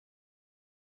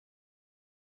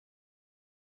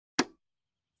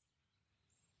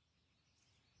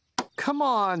come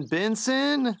on,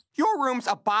 Benson. Your room's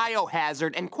a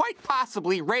biohazard and quite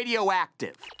possibly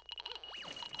radioactive.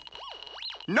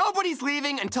 Nobody's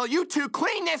leaving until you two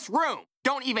clean this room.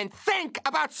 Don't even think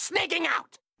about sneaking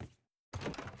out.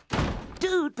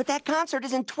 Dude, but that concert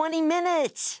is in 20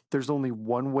 minutes. There's only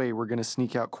one way we're gonna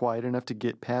sneak out quiet enough to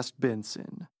get past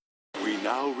Benson. We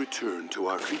now return to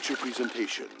our feature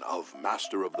presentation of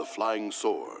Master of the Flying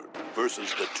Sword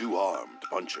versus the Two-Armed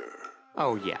Puncher.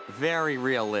 Oh yeah, very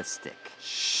realistic.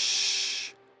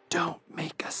 Shh! Don't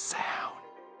make a sound.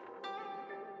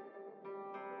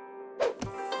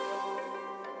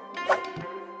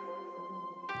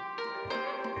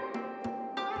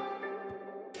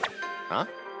 Huh?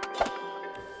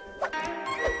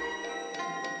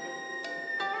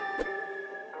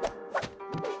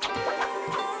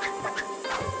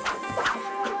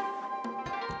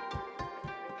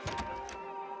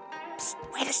 Psst,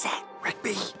 wait a sec.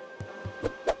 Rigby!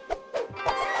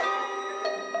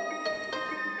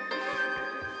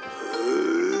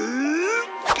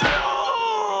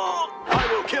 I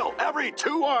will kill every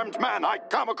two-armed man I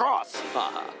come across.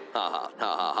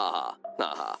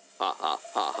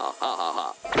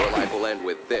 Your life will end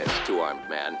with this, two-armed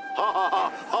man.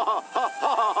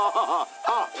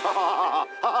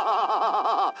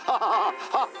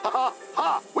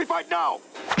 We fight now.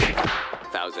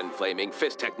 Thousand flaming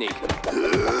fist technique.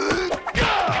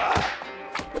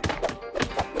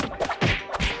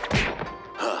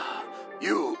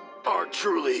 You are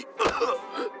truly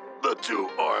the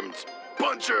Two-Armed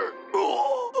Puncher.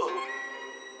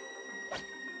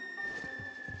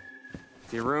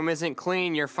 If your room isn't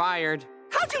clean, you're fired.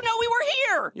 How'd you know we were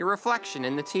here? Your reflection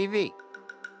in the TV.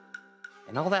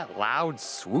 And all that loud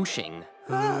swooshing.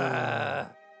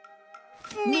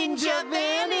 Ninja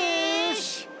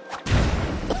vanish!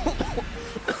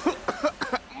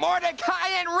 Mordecai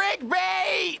and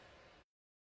Rigby!